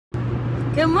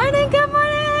Good morning, good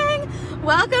morning.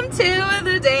 Welcome to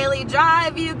the Daily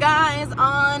Drive, you guys.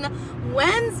 On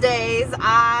Wednesdays,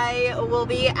 I will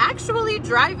be actually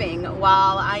driving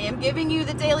while I am giving you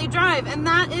the Daily Drive, and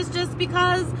that is just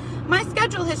because my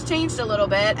schedule has changed a little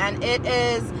bit, and it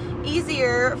is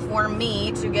easier for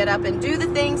me to get up and do the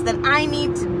things that I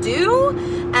need to do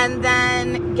and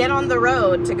then get on the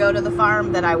road to go to the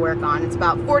farm that I work on. It's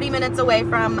about 40 minutes away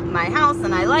from my house,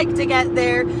 and I like to get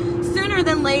there sooner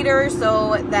than later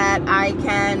so that I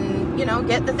can,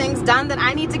 get the things done that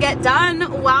I need to get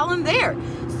done while I'm there.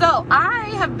 So I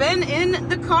have been in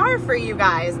the car for you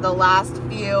guys the last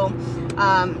few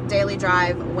Daily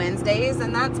Drive Wednesdays,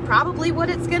 and that's probably what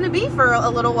it's going to be for a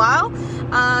little while.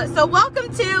 So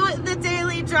welcome to the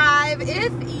Daily Drive.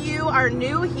 If you are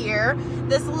new here,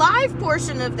 this live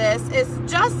portion of this is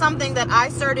just something that I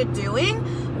started doing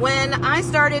when I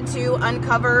started to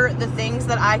uncover the things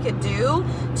that I could do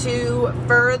to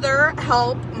further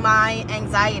help my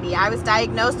anxiety. I was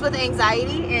diagnosed with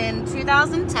anxiety in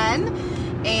 2010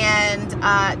 and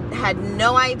had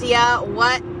no idea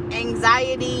what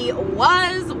anxiety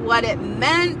was, what it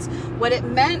meant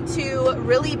to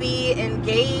really be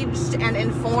engaged and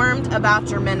informed about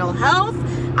your mental health.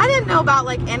 I didn't know about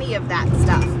any of that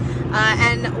stuff.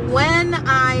 And when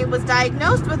I was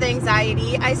diagnosed with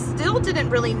anxiety, I still didn't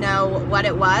really know what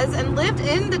it was and lived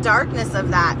in the darkness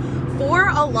of that for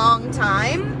a long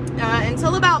time,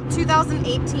 until about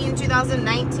 2018,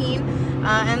 2019.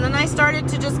 And then I started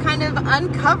to just kind of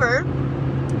uncover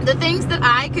the things that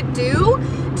I could do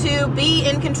to be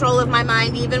in control of my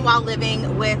mind even while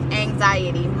living with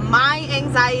anxiety. My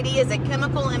anxiety is a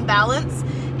chemical imbalance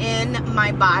in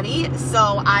my body,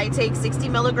 so I take 60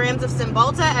 milligrams of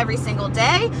Cymbalta every single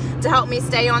day to help me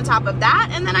stay on top of that,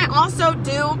 and then I also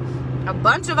do a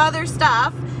bunch of other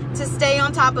stuff to stay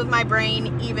on top of my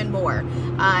brain even more.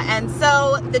 And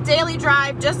so the Daily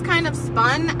Drive just kind of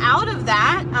spun out of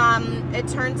that. It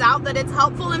turns out that it's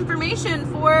helpful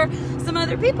information for some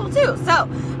other people too. So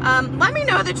let me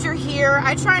know that you're here.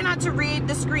 I try not to read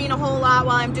the screen a whole lot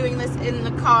while I'm doing this in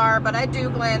the car, but I do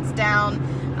glance down,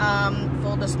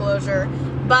 full disclosure.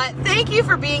 But thank you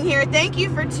for being here. Thank you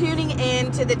for tuning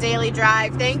in to the Daily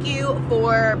Drive. Thank you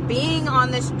for being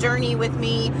on this journey with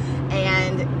me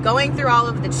and going through all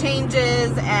of the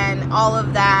changes and all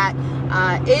of that.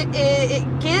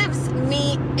 It gives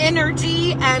me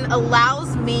energy and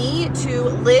allows me to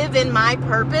live in my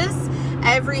purpose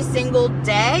every single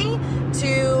day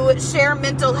to share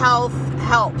mental health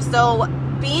help. So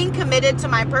being committed to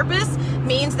my purpose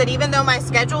means that even though my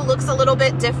schedule looks a little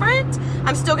bit different,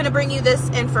 I'm still going to bring you this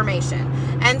information.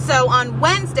 And so on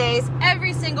Wednesdays,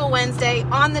 every single Wednesday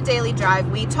on the Daily Drive,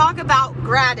 we talk about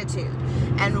gratitude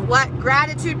and what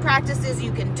gratitude practices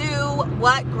you can do,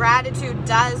 what gratitude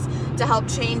does to help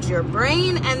change your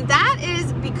brain. And that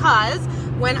is because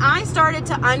when I started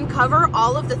to uncover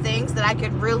all of the things that I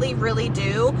could really, really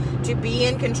do to be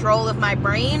in control of my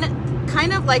brain,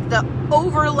 kind of like the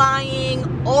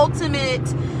overlying ultimate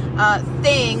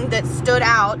thing that stood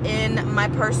out in my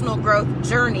personal growth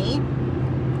journey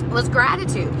was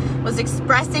gratitude, was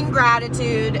expressing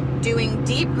gratitude, doing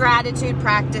deep gratitude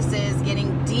practices,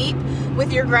 getting deep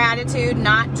with your gratitude,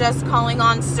 not just calling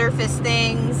on surface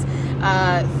things,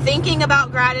 thinking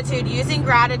about gratitude, using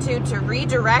gratitude to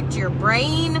redirect your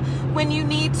brain when you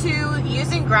need to,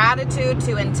 using gratitude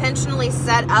to intentionally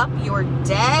set up your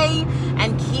day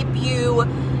and keep you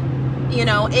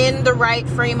in the right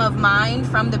frame of mind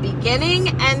from the beginning.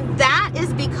 And that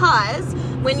is because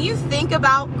when you think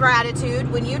about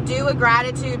gratitude, when you do a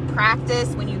gratitude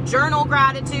practice, when you journal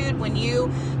gratitude, when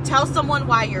you tell someone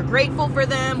why you're grateful for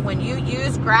them, when you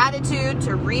use gratitude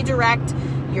to redirect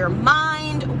your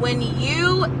mind, when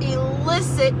you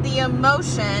elicit the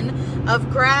emotion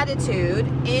of gratitude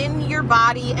in your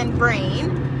body and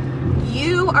brain,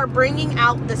 you are bringing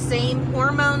out the same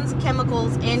hormones,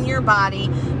 chemicals in your body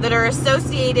that are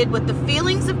associated with the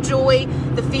feelings of joy,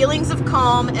 the feelings of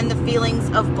calm, and the feelings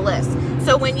of bliss.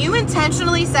 So when you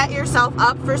intentionally set yourself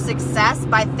up for success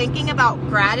by thinking about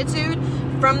gratitude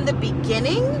from the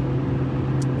beginning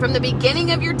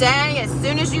of your day, as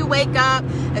soon as you wake up,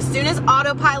 as soon as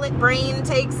autopilot brain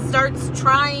starts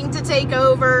trying to take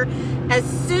over, as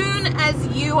soon as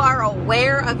you are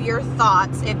aware of your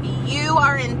thoughts, if you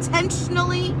are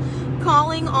intentionally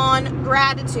calling on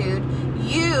gratitude,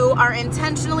 you are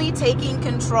intentionally taking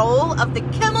control of the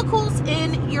chemicals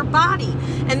in your body.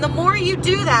 And the more you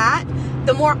do that,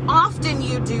 the more often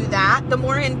you do that, the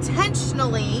more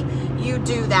intentionally you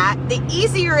do that, the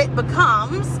easier it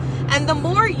becomes And the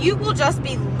more you will just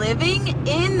be living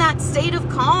in that state of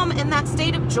calm and that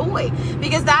state of joy,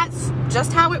 because that's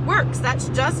just how it works. That's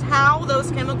just how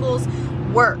those chemicals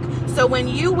work. So when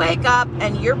you wake up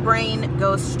and your brain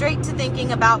goes straight to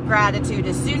thinking about gratitude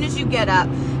as soon as you get up,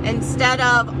 instead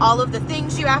of all of the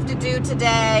things you have to do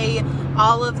today,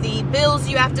 all of the bills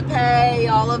you have to pay,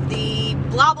 all of the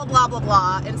blah, blah, blah, blah,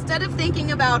 blah, instead of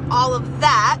thinking about all of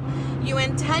that, you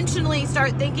intentionally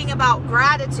start thinking about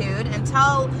gratitude and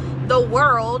tell the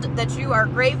world that you are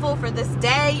grateful for this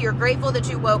day, you're grateful that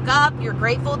you woke up, you're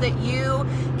grateful that you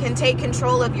can take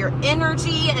control of your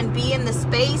energy and be in the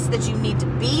space that you need to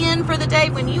be in for the day.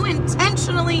 When you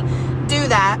intentionally do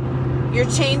that, you're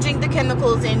changing the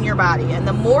chemicals in your body. And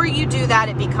the more you do that,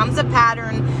 it becomes a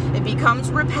pattern, it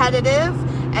becomes repetitive,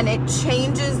 and it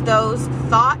changes those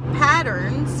thought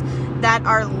patterns that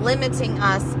are limiting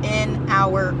us in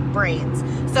our brains.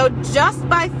 So just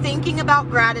by thinking about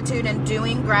gratitude and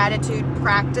doing gratitude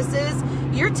practices,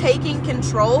 you're taking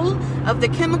control of the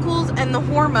chemicals and the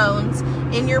hormones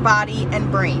in your body and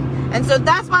brain. And so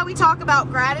that's why we talk about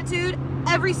gratitude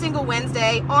every single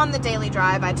Wednesday on the Daily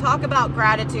Drive. I talk about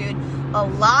gratitude a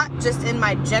lot just in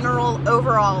my general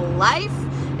overall life.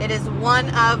 It is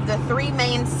one of the 3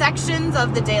 main sections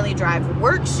of the Daily Drive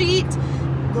worksheet.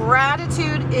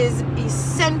 Gratitude is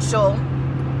essential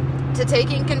to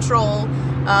taking control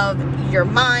of your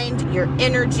mind, your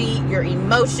energy, your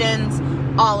emotions,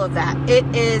 all of that. It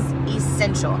is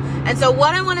essential. And so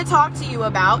what I want to talk to you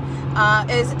about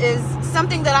is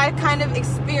something that I kind of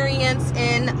experience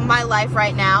in my life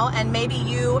right now, and maybe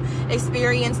you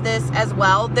experience this as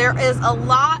well. There is a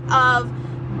lot of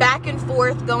back and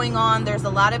forth going on. There's a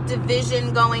lot of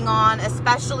division going on,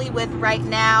 especially with right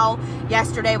now.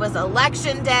 Yesterday was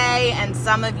election day, and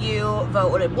some of you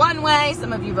voted one way,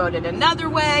 some of you voted another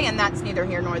way, and that's neither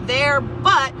here nor there.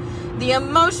 But the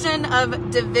emotion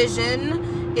of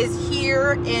division is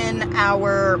here in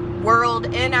our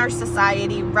world, in our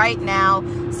society right now.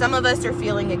 Some of us are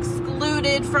feeling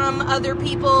excluded from other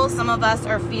people. Some of us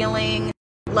are feeling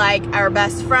like our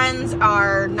best friends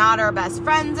are not our best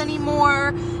friends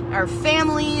anymore. Our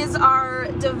families are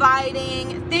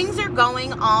dividing. Things are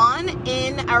going on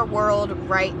in our world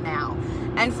right now.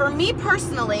 And for me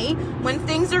personally, when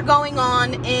things are going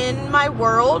on in my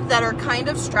world that are kind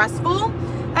of stressful,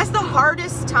 that's the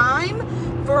hardest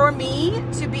time for me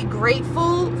to be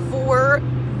grateful for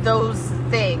those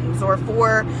things or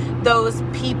for those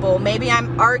people. Maybe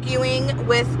I'm arguing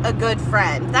with a good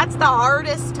friend. That's the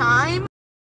hardest time.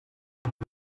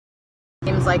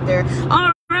 Seems like they're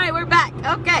all right. We're back.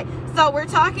 Okay, so we're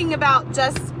talking about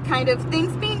just kind of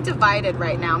things being divided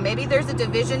right now. Maybe there's a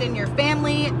division in your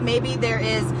family. Maybe there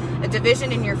is a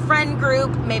division in your friend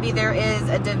group. Maybe there is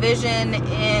a division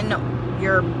in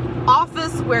your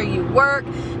office where you work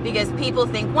because people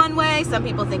think one way, some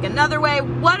people think another way.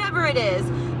 Whatever it is,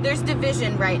 there's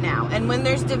division right now. And when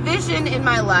there's division in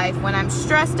my life, when I'm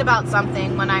stressed about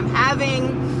something, when I'm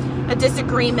having a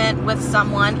disagreement with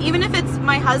someone, even if it's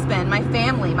my husband, my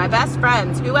family, my best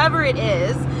friends, whoever it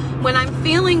is, when I'm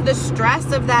feeling the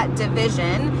stress of that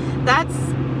division, that's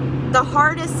the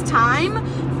hardest time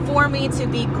for me to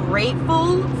be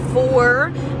grateful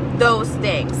for those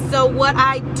things. So what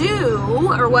I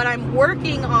do, or what I'm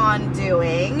working on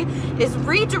doing, is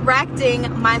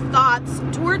redirecting my thoughts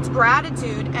towards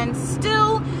gratitude and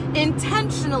still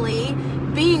intentionally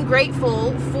being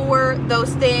grateful for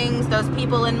those things, those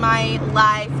people in my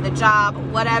life, the job,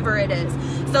 whatever it is.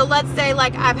 So let's say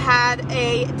like I've had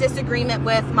a disagreement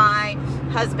with my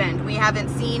husband. We haven't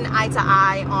seen eye to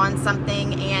eye on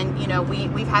something, and you know,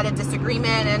 we've had a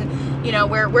disagreement, and you know,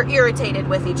 we're irritated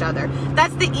with each other.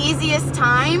 That's the easiest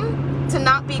time to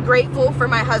not be grateful for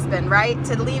my husband, right?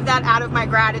 To leave that out of my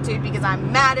gratitude because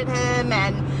I'm mad at him,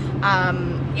 and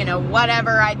you know,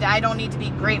 whatever, I don't need to be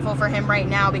grateful for him right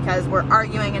now because we're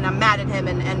arguing and I'm mad at him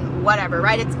and whatever,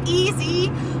 right? It's easy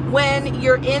when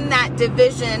you're in that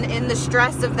division, in the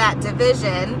stress of that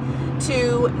division,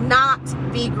 to not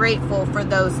be grateful for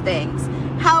those things.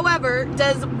 However,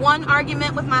 does one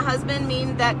argument with my husband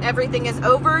mean that everything is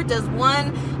over? Does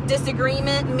one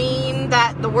disagreement mean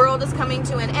that the world is coming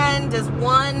to an end? Does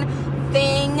one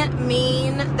thing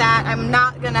mean that I'm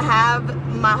not gonna have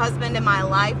my husband in my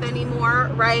life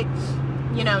anymore, right?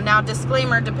 You know, now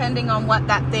disclaimer, depending on what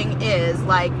that thing is,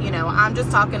 like, you know, I'm just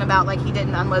talking about like he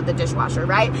didn't unload the dishwasher,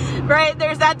 right?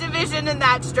 There's that division and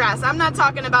that stress. I'm not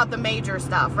talking about the major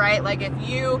stuff, right? Like if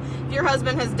your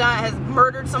husband has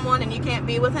murdered someone and you can't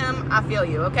be with him, I feel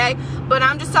you, okay? But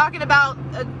I'm just talking about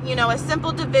you know, a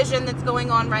simple division that's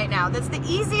going on right now. That's the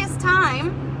easiest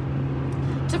time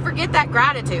to forget that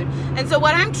gratitude. And so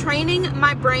what I'm training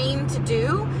my brain to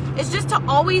do is just to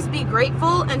always be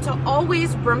grateful and to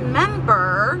always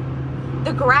remember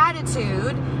the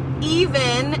gratitude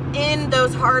even in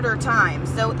those harder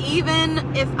times. So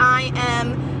even if I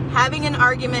am having an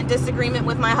argument, disagreement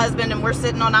with my husband, and we're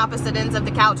sitting on opposite ends of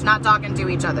the couch, not talking to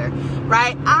each other,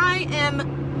 right? I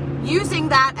am using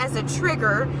that as a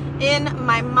trigger in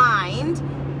my mind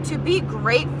to be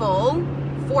grateful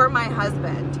for my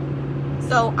husband.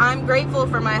 So I'm grateful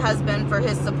for my husband for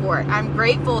his support. I'm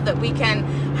grateful that we can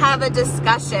have a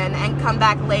discussion and come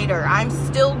back later. I'm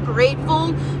still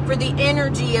grateful for the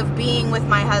energy of being with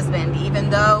my husband,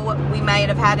 even though we might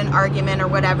have had an argument or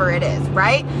whatever it is,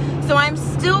 right? So I'm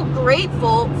still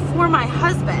grateful for my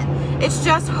husband. It's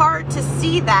just hard to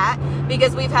see that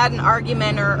because we've had an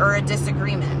argument or a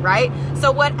disagreement, right?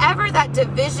 So whatever that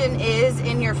division is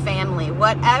in your family,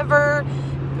 whatever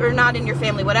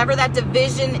that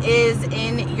division is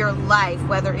in your life,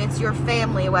 whether it's your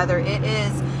family, whether it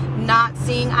is not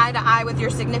seeing eye to eye with your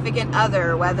significant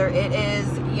other, whether it is,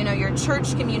 your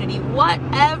church community,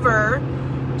 whatever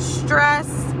stress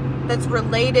that's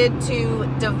related to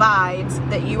divides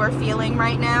that you are feeling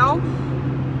right now,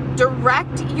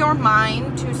 direct your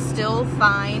mind to still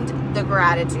find the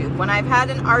gratitude. When I've had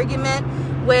an argument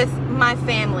with my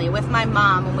family, with my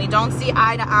mom, when we don't see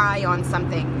eye to eye on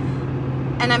something,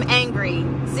 and I'm angry,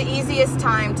 it's the easiest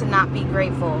time to not be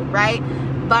grateful, right?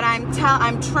 But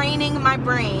I'm training my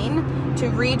brain to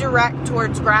redirect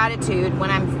towards gratitude when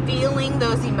I'm feeling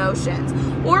those emotions,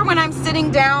 or when I'm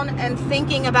sitting down and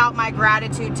thinking about my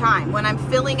gratitude time, when I'm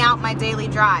filling out my daily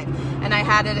drive and I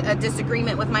had a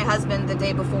disagreement with my husband the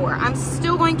day before. I'm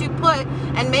still going to put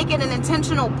and make it an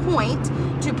intentional point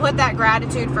to put that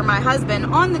gratitude for my husband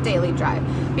on the daily drive,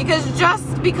 because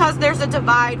just because there's a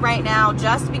divide right now,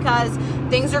 just because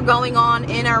things are going on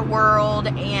in our world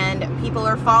and people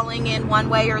are falling in one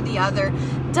way or the other,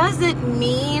 doesn't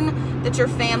mean that your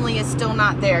family is still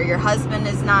not there, your husband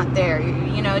is not there.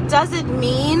 It doesn't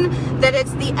mean that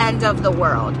it's the end of the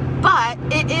world. But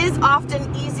it is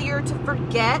often easier to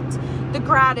forget the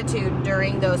gratitude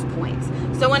during those points.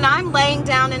 So when I'm laying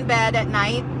down in bed at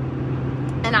night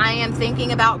and I am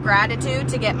thinking about gratitude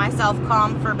to get myself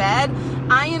calm for bed,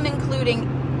 I am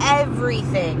including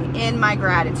everything in my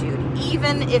gratitude,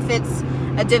 even if it's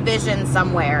a division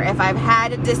somewhere. If I've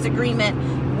had a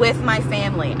disagreement with my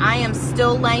family, I am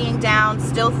still laying down,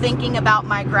 still thinking about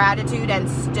my gratitude, and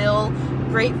still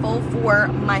grateful for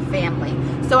my family.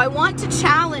 So I want to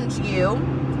challenge you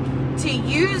to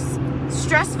use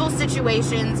stressful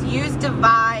situations, use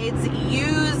divides,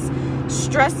 use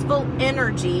stressful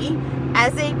energy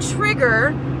as a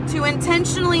trigger to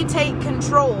intentionally take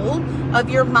control of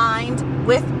your mind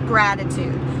with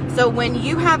gratitude. So when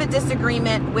you have a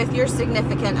disagreement with your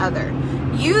significant other,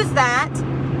 use that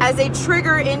as a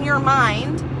trigger in your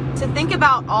mind to think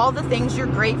about all the things you're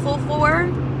grateful for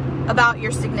about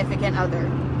your significant other.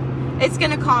 It's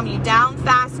going to calm you down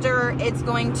faster. It's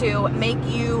going to make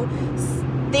you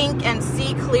think and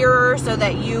see clearer so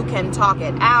that you can talk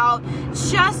it out.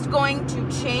 It's just going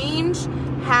to change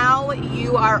how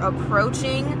you are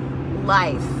approaching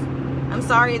life. I'm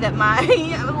sorry that my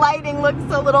lighting looks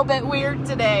a little bit weird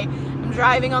today. I'm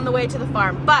driving on the way to the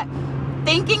farm. But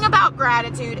thinking about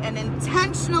gratitude and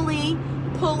intentionally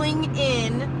pulling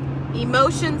in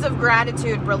emotions of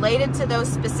gratitude related to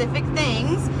those specific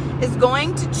things is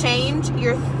going to change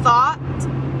your thought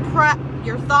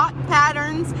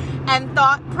patterns and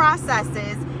thought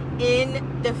processes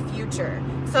in the future.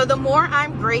 So the more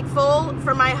I'm grateful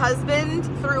for my husband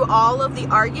through all of the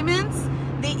arguments,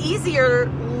 the easier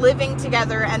living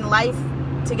together and life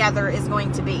together is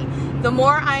going to be. The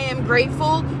more I am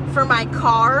grateful for my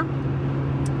car,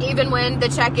 even when the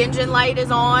check engine light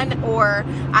is on or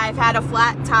I've had a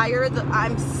flat tire,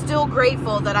 I'm still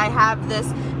grateful that I have this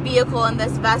vehicle and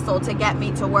this vessel to get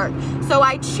me to work. So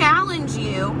I challenge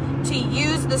you to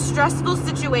use the stressful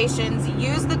situations,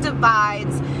 use the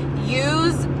divides,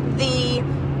 use the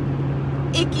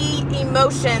icky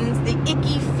emotions, the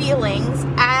icky feelings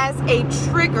as a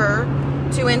trigger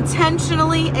to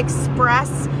intentionally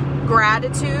express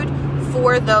gratitude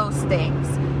for those things.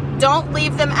 Don't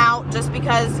leave them out just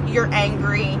because you're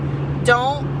angry.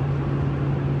 Don't,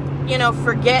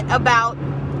 forget about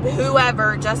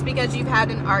whoever just because you've had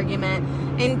an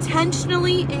argument.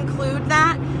 Intentionally include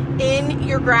that in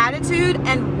your gratitude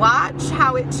and watch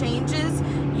how it changes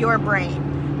your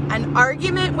brain. An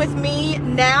argument with me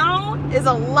now is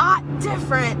a lot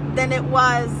different than it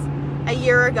was a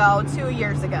year ago, 2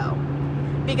 years ago,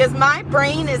 because my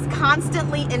brain is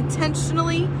constantly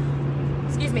intentionally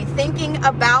thinking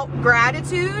about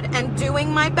gratitude and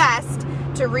doing my best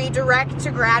to redirect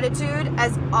to gratitude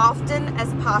as often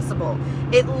as possible.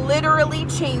 It literally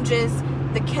changes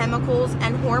the chemicals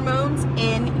and hormones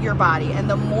in your body. And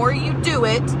the more you do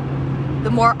it, the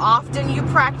more often you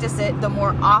practice it, the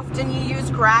more often you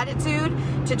use gratitude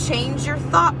to change your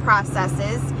thought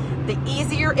processes, the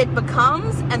easier it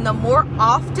becomes, and the more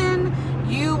often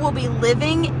you will be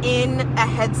living in a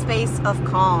headspace of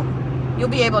calm. You'll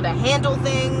be able to handle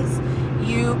things.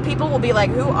 People will be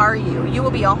like, who are you? You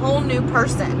will be a whole new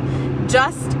person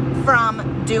just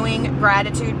from doing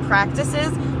gratitude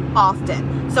practices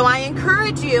often. So I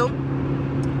encourage you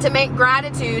to make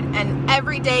gratitude an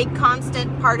everyday,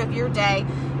 constant part of your day.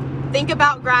 Think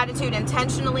about gratitude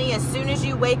intentionally as soon as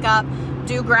you wake up.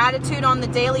 Do gratitude on the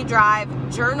daily drive.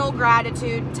 Journal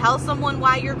gratitude. Tell someone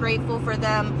why you're grateful for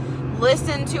them.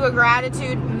 Listen to a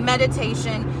gratitude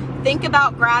meditation. Think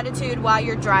about gratitude while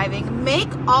you're driving. Make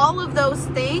all of those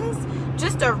things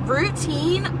just a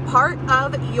routine part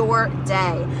of your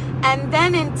day. And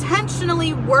then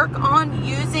intentionally work on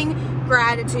using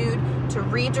gratitude to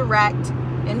redirect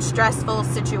in stressful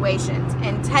situations.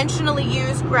 Intentionally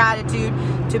use gratitude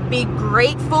to be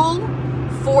grateful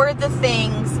for the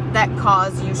things that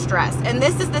cause you stress. And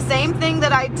this is the same thing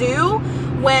that I do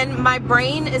when my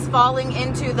brain is falling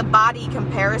into the body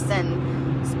comparison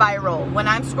spiral. When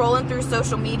I'm scrolling through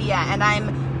social media and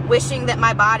I'm wishing that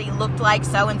my body looked like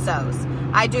so-and-so's.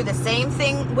 I do the same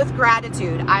thing with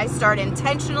gratitude. I start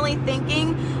intentionally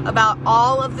thinking about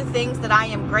all of the things that I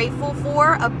am grateful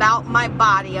for about my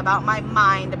body, about my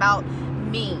mind, about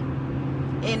me.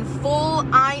 In full,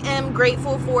 I am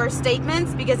grateful for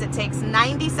statements because it takes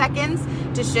 90 seconds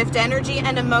to shift energy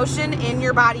and emotion in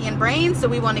your body and brain. So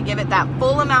we want to give it that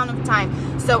full amount of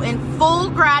time. So in full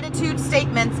gratitude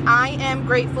statements, I am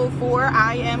grateful for,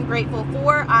 I am grateful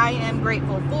for, I am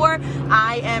grateful for,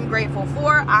 I am grateful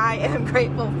for, I am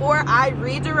grateful for. I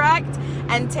redirect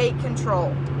and take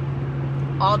control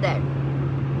all day.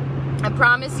 I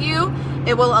promise you,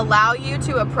 it will allow you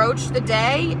to approach the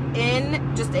day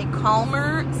in just a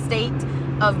calmer state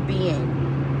of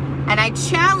being. And I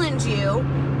challenge you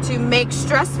to make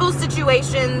stressful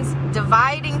situations,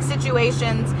 dividing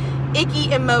situations,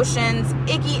 icky emotions,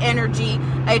 icky energy,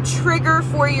 a trigger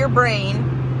for your brain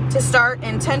to start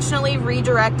intentionally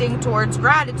redirecting towards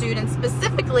gratitude, and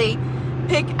specifically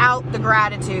pick out the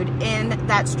gratitude in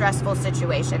that stressful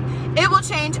situation. It will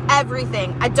change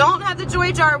everything. I don't have the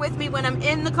joy jar with me when I'm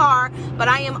in the car, but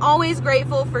I am always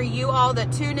grateful for you all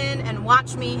that tune in and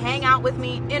watch me, hang out with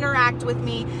me, interact with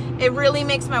me. It really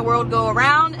makes my world go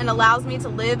around and allows me to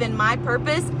live in my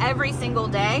purpose every single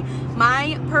day.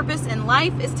 My purpose in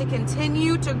life is to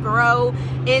continue to grow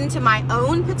into my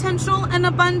own potential and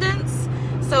abundance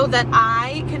so that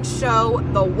I can show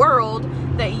the world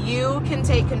that you can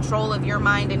take control of your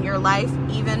mind and your life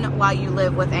even while you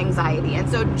live with anxiety. And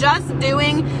so just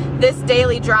doing this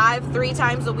daily drive 3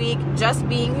 times a week, just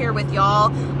being here with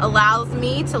y'all, allows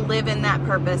me to live in that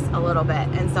purpose a little bit.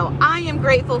 And so I am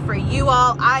grateful for you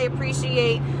all. I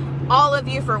appreciate all of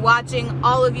you for watching,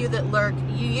 all of you that lurk.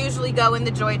 You usually go in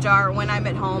the joy jar when I'm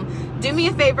at home. Do me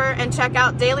a favor and check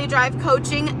out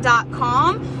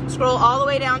dailydrivecoaching.com. Scroll all the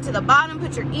way down to the bottom,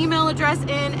 put your email address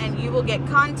in, and you will get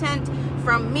content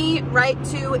from me right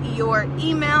to your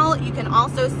email. You can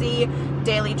also see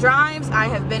daily drives. I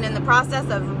have been in the process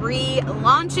of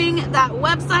relaunching that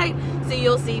website, so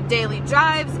you'll see daily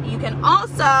drives. You can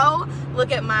also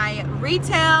look at my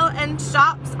retail and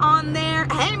shops on there.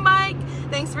 Hey Mike,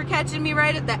 thanks for catching me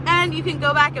right at the end. You can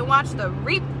go back and watch the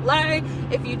replay.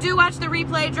 If you do watch the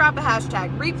replay, drop a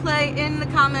hashtag replay in the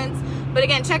comments. But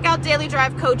again, check out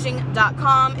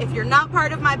dailydrivecoaching.com. If you're not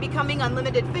part of my Becoming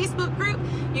Unlimited Facebook group,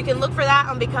 you can look for that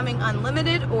on Becoming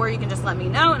Unlimited, or you can just let me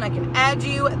know and I can add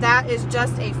you. That is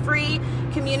just a free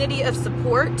community of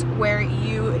support where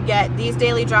you get these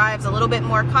daily drives, a little bit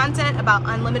more content about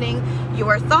unlimiting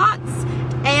your thoughts,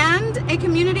 and a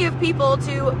community of people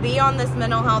to be on this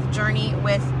mental health journey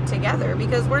with together,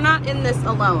 because we're not in this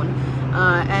alone.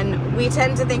 And we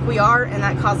tend to think we are, and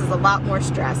that causes a lot more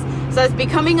stress. So it's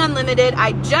Becoming Unlimited.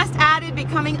 I just added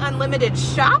Becoming Unlimited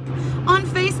Shop on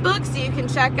Facebook, so you can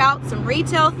check out some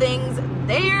retail things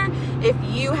there. If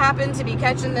you happen to be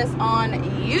catching this on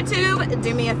YouTube,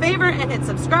 do me a favor and hit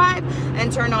subscribe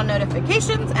and turn on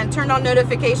notifications, and turn on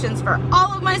notifications for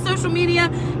all of my social media,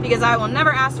 because I will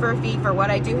never ask for a fee for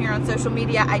what I do here on social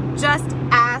media. I just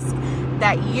ask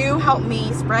that you help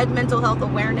me spread mental health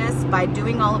awareness by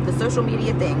doing all of the social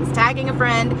media things, tagging a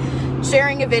friend,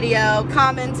 sharing a video,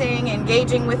 commenting,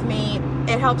 engaging with me.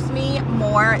 It helps me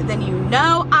more than you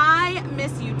know. I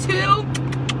miss you too.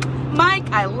 Mike,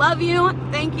 I love you.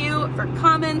 Thank you for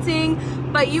commenting.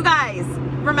 But you guys,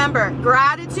 remember,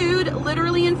 gratitude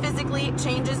literally and physically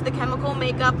changes the chemical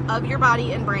makeup of your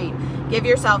body and brain. Give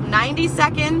yourself 90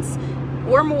 seconds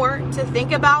or more to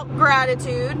think about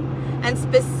gratitude. And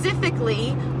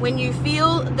specifically, when you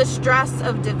feel the stress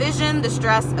of division, the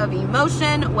stress of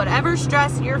emotion, whatever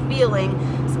stress you're feeling,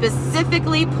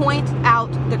 specifically point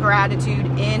out the gratitude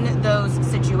in those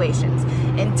situations.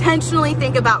 Intentionally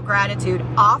think about gratitude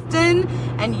often,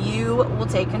 and you will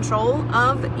take control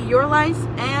of your life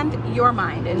and your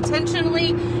mind. Intentionally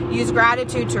use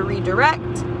gratitude to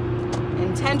redirect.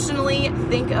 Intentionally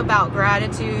think about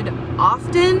gratitude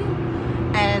often,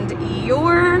 and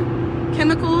your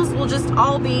chemicals will just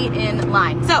all be in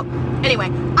line. So anyway,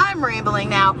 I'm rambling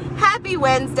now. Happy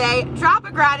Wednesday. Drop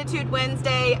a gratitude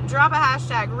Wednesday. Drop a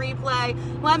hashtag replay.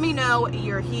 Let me know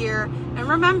you're here. And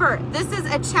remember, this is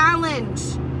a challenge.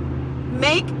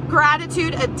 Make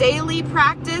gratitude a daily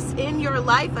practice in your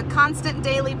life, a constant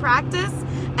daily practice,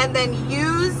 and then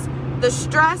use the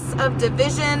stress of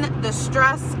division, the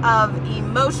stress of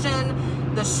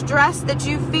emotion, the stress that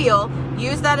you feel,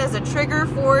 use that as a trigger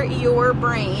for your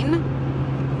brain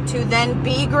to then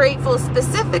be grateful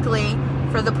specifically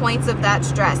for the points of that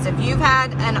stress. If you've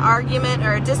had an argument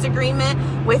or a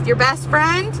disagreement with your best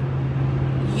friend,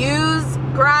 use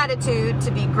gratitude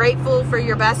to be grateful for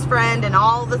your best friend and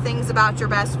all the things about your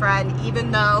best friend,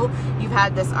 even though you've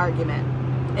had this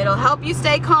argument. It'll help you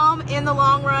stay calm in the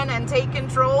long run and take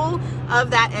control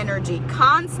of that energy.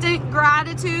 Constant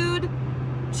gratitude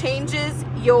changes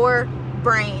your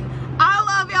brain. I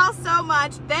love y'all so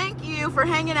much. Thank you for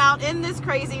hanging out in this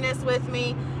craziness with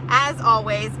me. As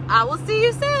always, I will see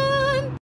you soon.